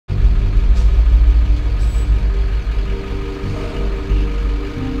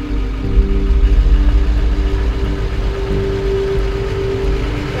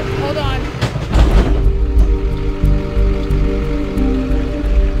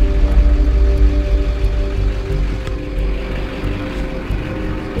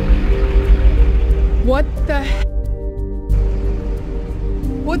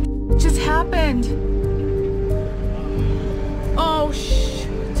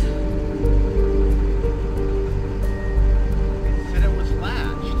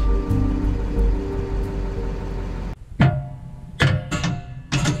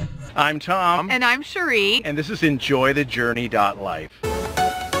I'm Tom. And I'm Cherie. And this is EnjoyTheJourney.Life.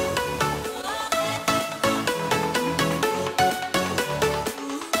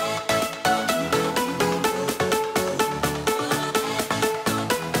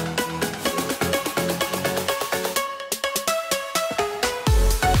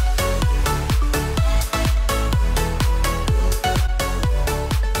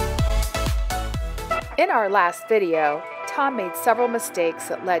 In our last video, Tom made several mistakes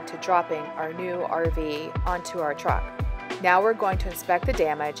that led to dropping our new RV onto our truck. Now we're going to inspect the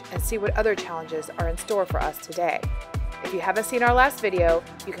damage and see what other challenges are in store for us today. If you haven't seen our last video,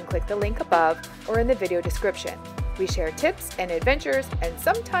 you can click the link above or in the video description. We share tips and adventures and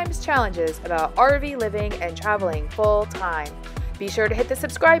sometimes challenges about RV living and traveling full time. Be sure to hit the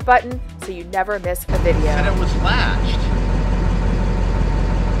subscribe button so you never miss a video. And it was latched.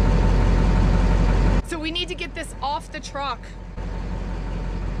 So we need to get this off the truck.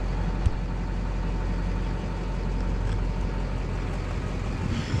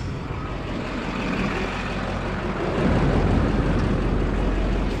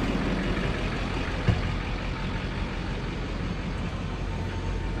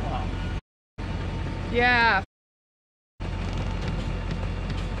 Yeah.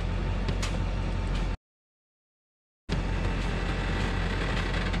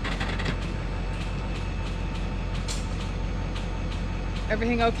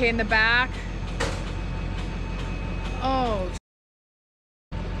 Everything okay in the back? Oh.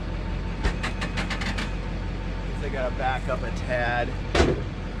 I gotta back up a tad.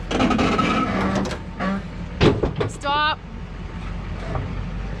 Stop.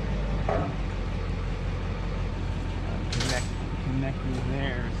 Connecting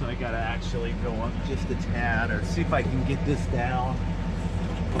there, so I gotta actually go up just a tad, or see if I can get this down.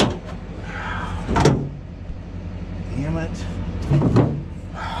 Damn it.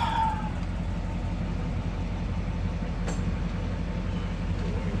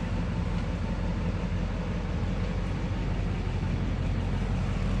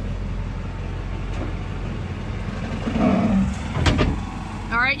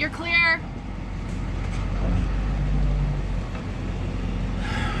 All right, you're clear.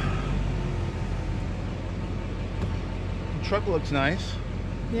 The truck looks nice.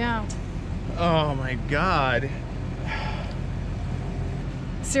 Yeah. Oh my God.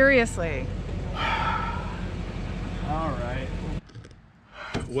 Seriously. All right.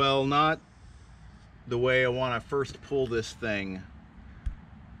 Well, not the way I want to first pull this thing.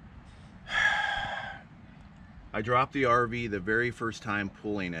 I dropped the RV the very first time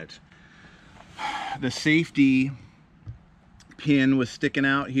pulling it. The safety pin was sticking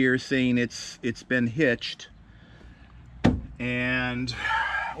out here saying it's been hitched, and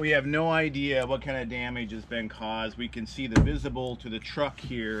we have no idea what kind of damage has been caused. We can see the visible to the truck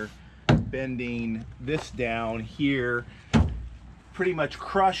here, bending this down here, pretty much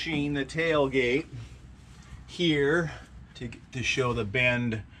crushing the tailgate here to show the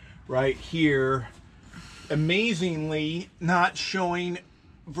bend right here. Amazingly, not showing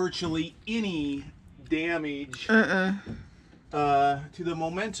virtually any damage to the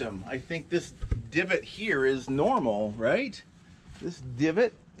momentum. I think this divot here is normal, right? This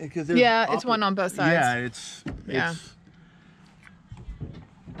divot, because Yeah, it's one on both sides. Yeah, Yeah.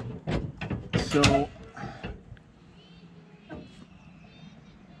 So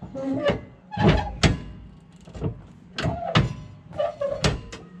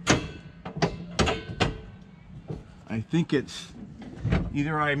I think it's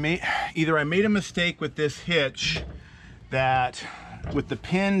either I made a mistake with this hitch, that with the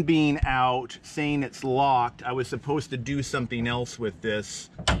pin being out saying it's locked, I was supposed to do something else with this.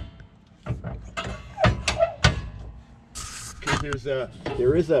 Because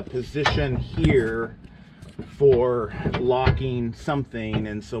there is a position here for locking something,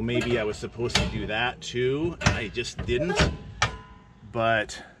 and so maybe I was supposed to do that too. I just didn't.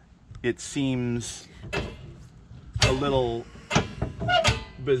 But it seems a little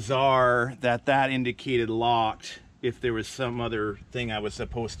bizarre that indicated locked if there was some other thing I was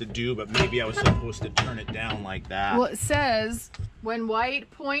supposed to do, but maybe I was supposed to turn it down like that. Well, it says when white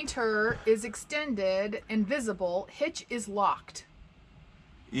pointer is extended and visible, hitch is locked.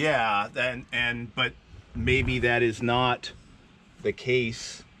 Yeah, but maybe that is not the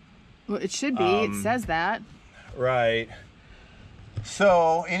case. Well, it should be. It says that. Right.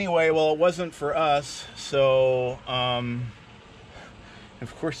 So anyway, well, it wasn't for us, so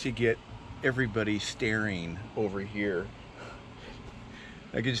of course you get everybody staring over here.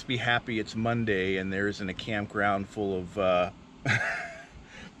 I could just be happy it's Monday and there isn't a campground full of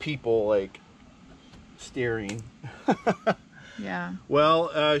people like staring. Yeah.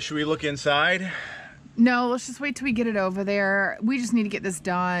 Well, should we look inside? No, let's just wait till we get it over there. We just need to get this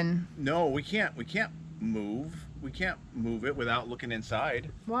done. No, we can't. We can't move. We can't move it without looking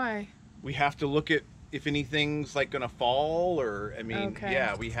inside. Why? We have to look at if anything's like gonna fall, or I mean, Okay.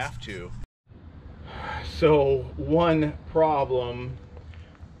 yeah, we have to. So one problem,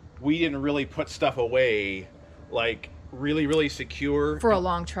 we didn't really put stuff away like really secure For a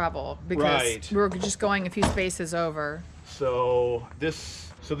long travel, because Right. we're just going a few spaces over. So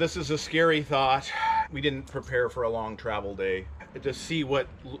this is a scary thought. We didn't prepare for a long travel day. To see what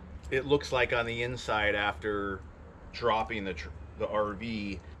it looks like on the inside after dropping the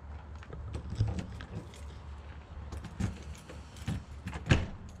RV.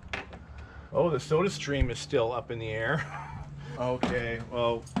 Oh, the soda stream is still up in the air. Okay,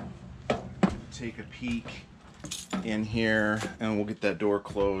 well, take a peek in here and we'll get that door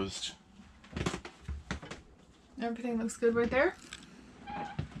closed. Everything looks good right there.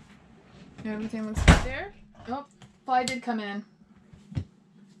 Everything looks good there. Oh, fly did come in.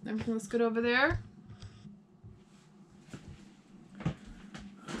 Everything looks good over there.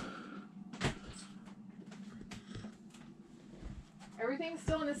 Everything's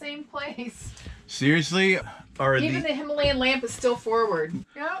still in the same place. Seriously? Even the Himalayan lamp is still forward.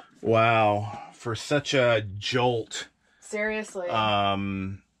 Yep. Wow, for such a jolt. Seriously.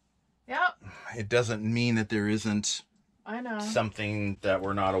 Yep. It doesn't mean that there isn't I know. something that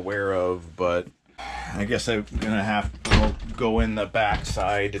we're not aware of, but I guess I'm gonna have to go in the back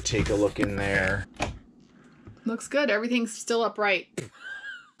side to take a look in there. Looks good. Everything's still upright.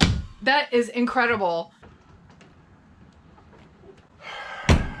 That is incredible.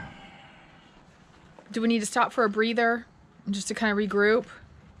 Do we need to stop for a breather? Just to kind of regroup?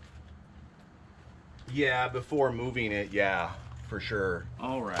 Yeah, before moving it, yeah, for sure.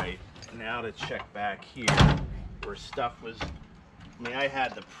 All right, now to check back here where stuff was. I mean, I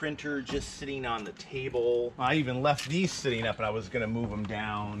had the printer just sitting on the table. I even left these sitting up and I was gonna move them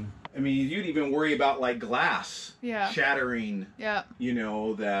down. I mean, you'd even worry about like glass shattering, Yeah. you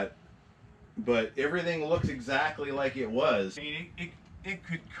know, that, but everything looks exactly like it was. I mean, it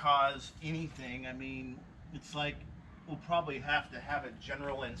could cause anything. I mean, it's like we'll probably have to have a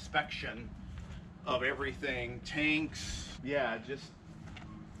general inspection of everything. Tanks, yeah, just,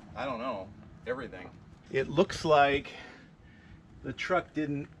 I don't know, everything. It looks like the truck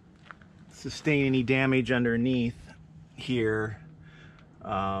didn't sustain any damage underneath here.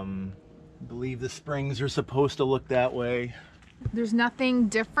 I believe the springs are supposed to look that way. There's nothing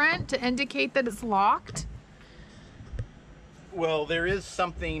different to indicate that it's locked? Well, there is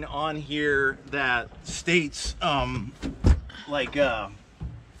something on here that states,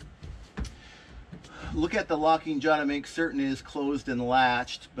 look at the locking jaw to make certain it is closed and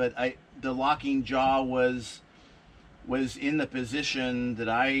latched, but the locking jaw was in the position that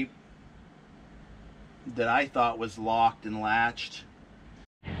I thought was locked and latched.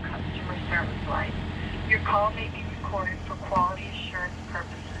 Customer service line. Your call may be recorded for quality assurance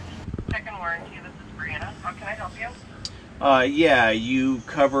purposes. Second warranty, this is Brianna. How can I help you? Yeah, you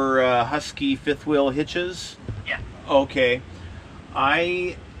cover Husky fifth wheel hitches? Yes. Okay.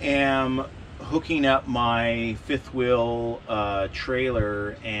 I am hooking up my fifth wheel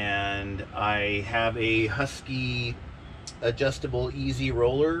trailer, and I have a Husky adjustable easy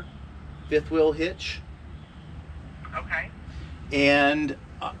roller fifth wheel hitch. Okay. And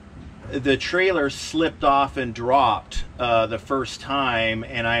the trailer slipped off and dropped the first time,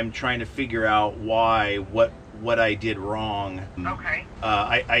 and I'm trying to figure out why, what I did wrong. Okay.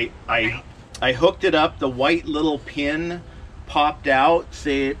 I hooked it up. The white little pin popped out.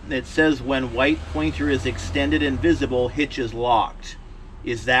 It says when white pointer is extended and visible, hitch is locked.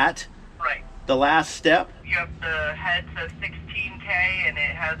 Is that Right. the last step? You have the head says 16K and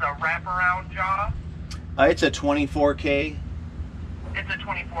it has a wraparound jaw. It's a 24K. It's a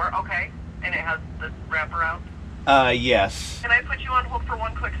 24. Okay. And it has the wraparound. Yes. Can I put you on hold for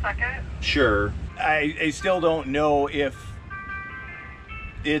one quick second? Sure. I still don't know if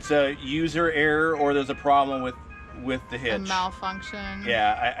it's a user error or there's a problem with the hitch. A malfunction.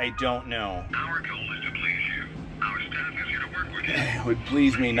 Yeah, I don't know. Our goal is to please you. Our staff is here to work with you. It would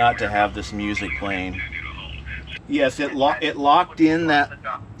please me not to have this music playing. Continue to hold. Yes, it locked in that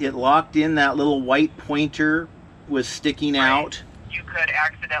little white pointer was sticking out. You could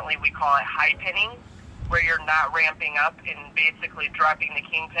accidentally, we call it high pinning, where you're not ramping up and basically dropping the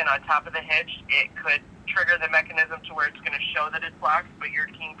kingpin on top of the hitch. It could trigger the mechanism to where it's going to show that it's locked, but your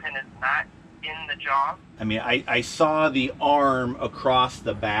kingpin is not in the jaw. I mean, I saw the arm across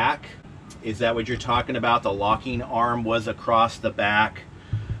the back. Is that what you're talking about? The locking arm was across the back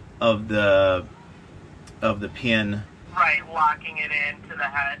of the pin. Right, locking it into the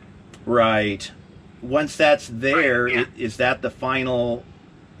head. Right. Once that's there, Right, yeah. is that the final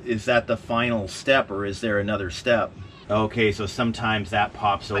step, or is there another step? Okay, so sometimes that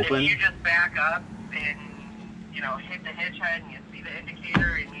pops But open. if you just back up and, you know, hit the hitch head and you see the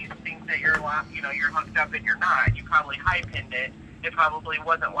indicator and you think that you're locked, you know, you're hooked up and you're not, you probably high pinned it. It probably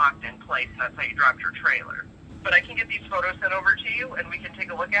wasn't locked in place, and that's how you dropped your trailer. But I can get these photos sent over to you, and we can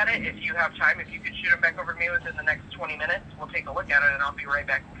take a look at it if you have time. If you could shoot them back over to me within the next 20 minutes, we'll take a look at it, and I'll be right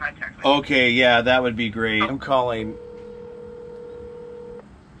back in contact with you. Okay, yeah, that would be great. I'm calling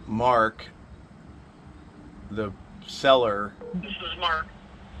Mark, the seller. This is Mark.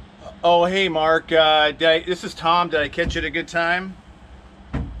 Oh, hey, Mark. This is Tom. Did I catch you at a good time?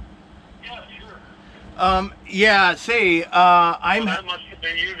 Yeah, sure. Yeah, say, Well, that must have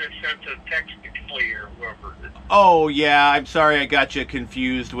been you that sent the text to Kelly or whoever. Oh, yeah, I'm sorry I got you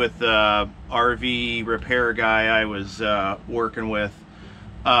confused with the RV repair guy I was working with.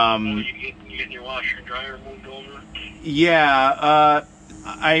 You getting your washer and dryer moved over? Yeah,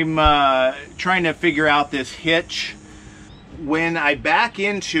 I'm trying to figure out this hitch. When I back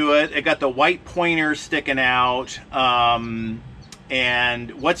into it, I got the white pointer sticking out. And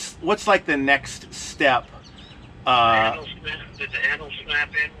what's like the next step? Did the handle snap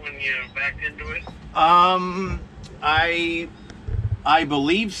in when you backed into it? I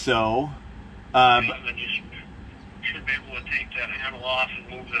believe so. Then you should be able to take that handle off and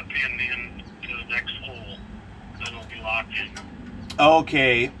move the pin in to the next hole. Then it'll be locked in.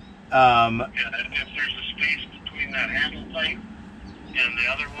 Okay. Yeah, if there's a space between that handle pipe and the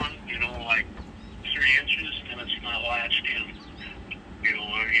other one, you know, like 3 inches, then it's not latched in. You know,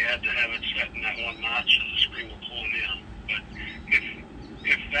 you had to have it set in that one notch so the screen will pull it in. But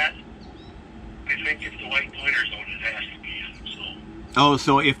if that, I think if the white pointer's on, it has to be in. So. Oh,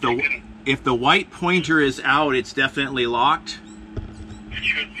 so if the white pointer is out, it's definitely locked? It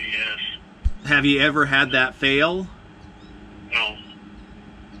should be, yes. Have you ever had that fail? No.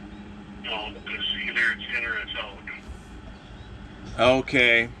 No, because either it's in or it's out.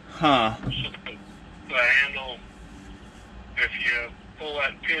 Okay. Huh. So the handle, if you pull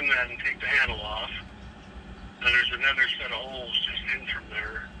that pin and take the handle off, then there's another set of holes just in from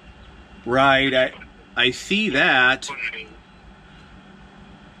there. Right. I see that. Put it in.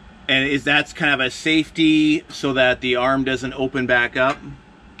 And that's kind of a safety so that the arm doesn't open back up?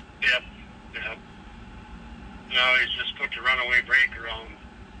 Yep. Now he's just put the runaway brake around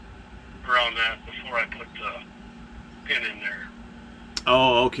that before I put the pin in there.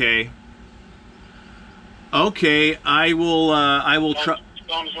 Oh, okay. Okay, I will try.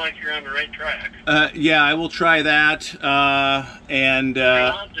 Sounds like you're on the right track. Yeah, I will try that. And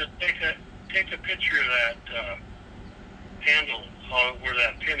Just take a picture of that handle, where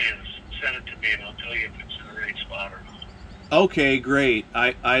that pin is. Send it to me, and I'll tell you if it's in the right spot or not. okay, great.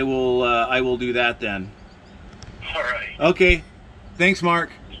 I will do that then. All right. Okay. Thanks,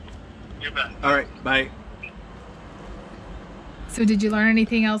 Mark. You bet. All right. Bye. So did you learn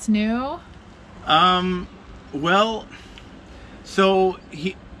anything else new? Well, so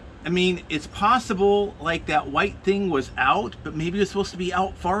I mean, it's possible like that white thing was out, but maybe it was supposed to be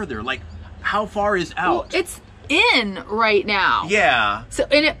out farther. Like, how far is out? Well, it's in right now. Yeah. So,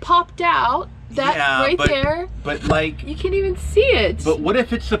 and it popped out. That Yeah, there. But like, You can't even see it. but what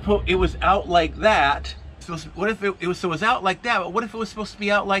if it was out like that? So what if it was out like that? But what if it was supposed to be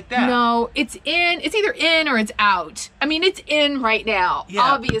out like that? No, it's in. It's either in or it's out. I mean, it's in right now, Yeah,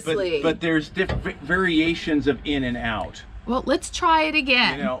 obviously. But there's different variations of in and out. Well, let's try it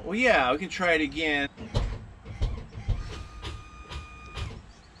again. You know, well, yeah, we can try it again.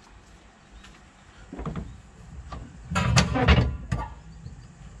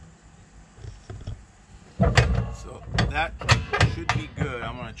 So that should be good.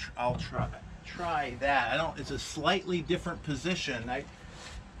 I'll try that. It's a slightly different position. I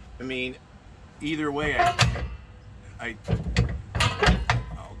mean, either way, I'll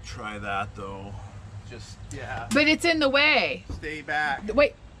try that though. Just, yeah. But it's in the way. Stay back.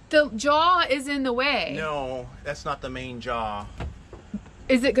 Wait, the jaw is in the way. No, that's not the main jaw.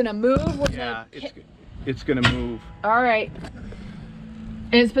 Is it gonna move? Yeah, it's gonna move. All right.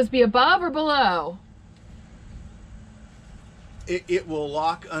 And it's supposed to be above or below? It will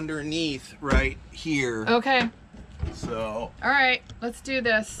lock underneath right here. Okay. So. All right, let's do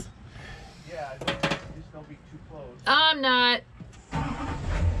this. Yeah, just don't be too close. I'm not.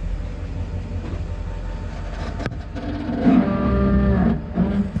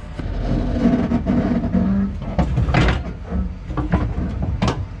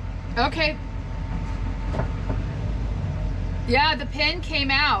 Okay. Yeah, the pin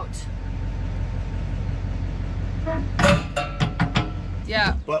came out.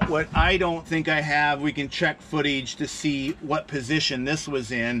 Yeah. But what I don't think I have, we can check footage to see what position this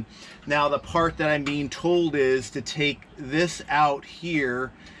was in. Now the part that I'm being told is to take this out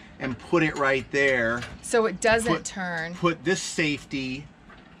here and put it right there. So it doesn't turn. Put this safety,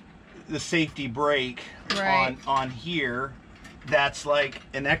 the safety brake right on here. That's like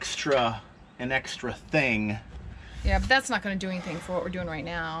an extra thing. Yeah, but that's not going to do anything for what we're doing right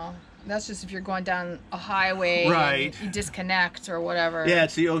now. That's just if you're going down a highway, right, and you disconnect or whatever. Yeah,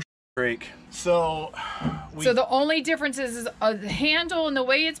 it's the ocean brake. So the only difference is the handle and the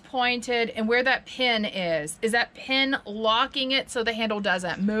way it's pointed and where that pin is. Is that pin locking it so the handle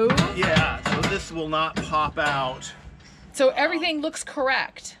doesn't move? Yeah, so this will not pop out. So everything looks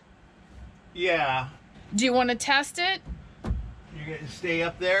correct. Yeah. Do you want to test it? You're going to stay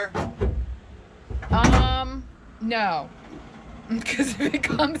up there? No. Because if it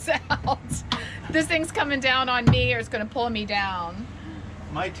comes out, this thing's coming down on me or it's going to pull me down.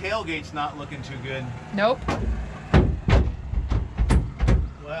 My tailgate's not looking too good. Nope.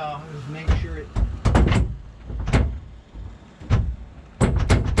 Well, just make sure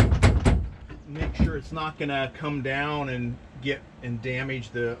it's not going to come down and damage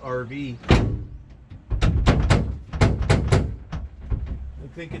the RV. I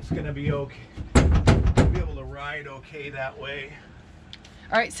think it's going to be okay. Be able to ride okay that way.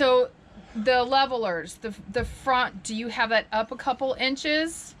 All right, so the levelers, the front, do you have that up a couple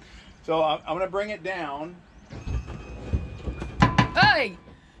inches? So I'm going to bring it down. Hey,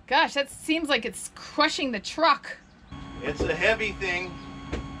 gosh, that seems like it's crushing the truck. It's a heavy thing.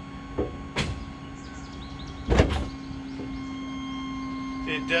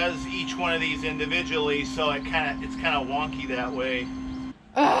 It does each one of these individually, so it's kind of wonky that way.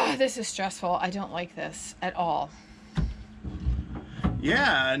 Ugh, this is stressful. I don't like this at all.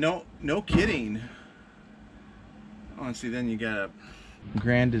 Yeah, no kidding. Honestly, then you got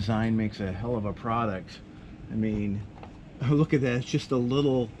Grand Design makes a hell of a product. I mean, look at that. It's just a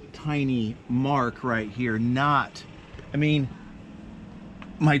little tiny mark right here. I mean,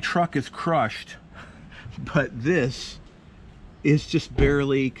 my truck is crushed, but this is just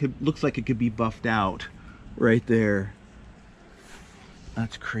barely, looks like it could be buffed out right there.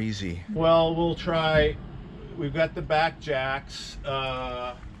 That's crazy. Well, we'll try. We've got the back jacks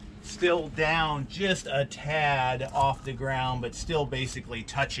still down just a tad off the ground, but still basically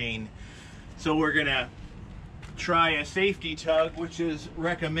touching. So we're gonna try a safety tug, which is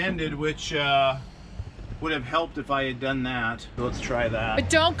recommended, which would have helped if I had done that. So let's try that. But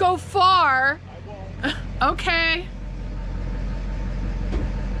don't go far. I won't. Okay.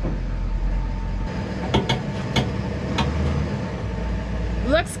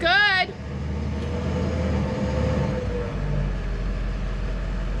 Looks good.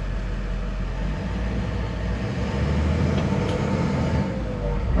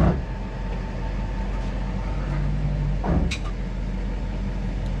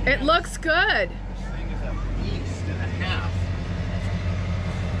 It looks good. This thing is a beast and a half.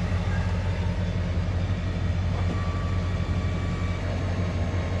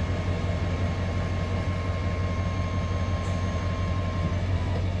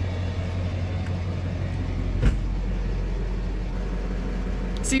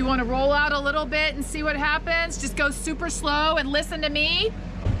 So you want to roll out a little bit and see what happens? Just go super slow and listen to me?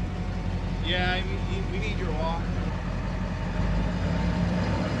 Yeah, I mean, we need your walk.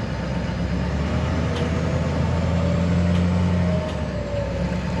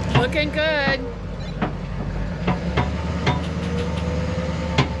 Looking good.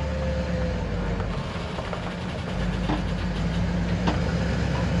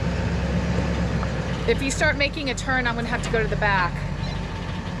 If you start making a turn, I'm going to have to go to the back.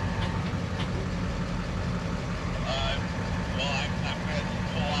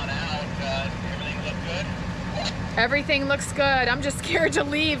 Everything looks good. I'm just scared to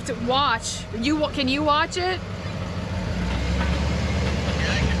leave to watch. Can you watch it? Yeah,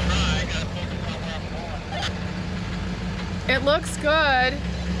 I can try. I gotta focus on where I'm going. It looks good.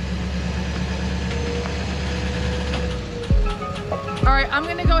 All right, I'm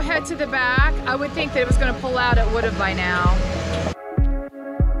gonna go head to the back. I would think that it was gonna pull out. It would have by now.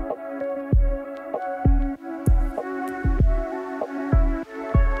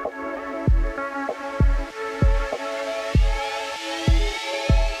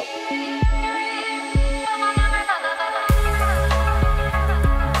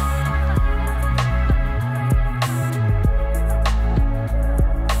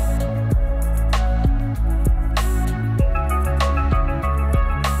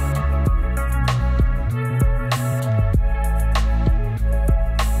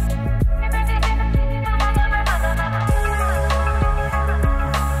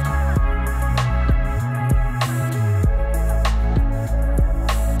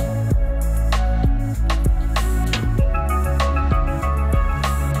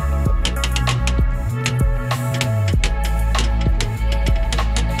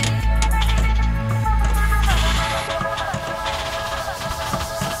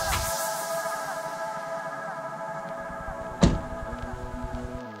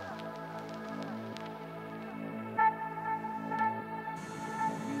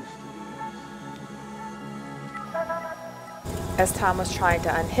 As Tom was trying to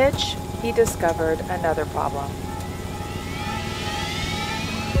unhitch, he discovered another problem.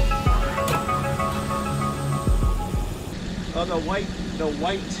 The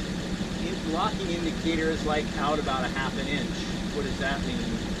white locking indicator is like out about 1/2 inch. What does that mean?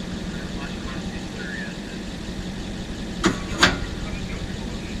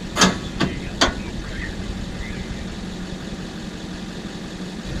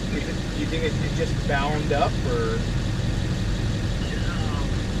 Do you think it just bound up, or?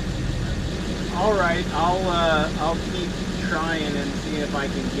 All right, I'll keep trying and see if I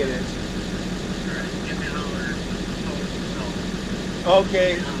can get it.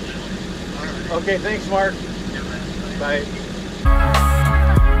 Okay. Okay, thanks, Mark. Bye.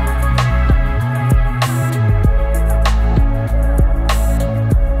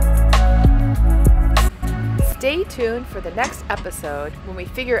 Stay tuned for the next episode when we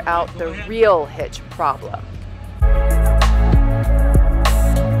figure out the real hitch problem.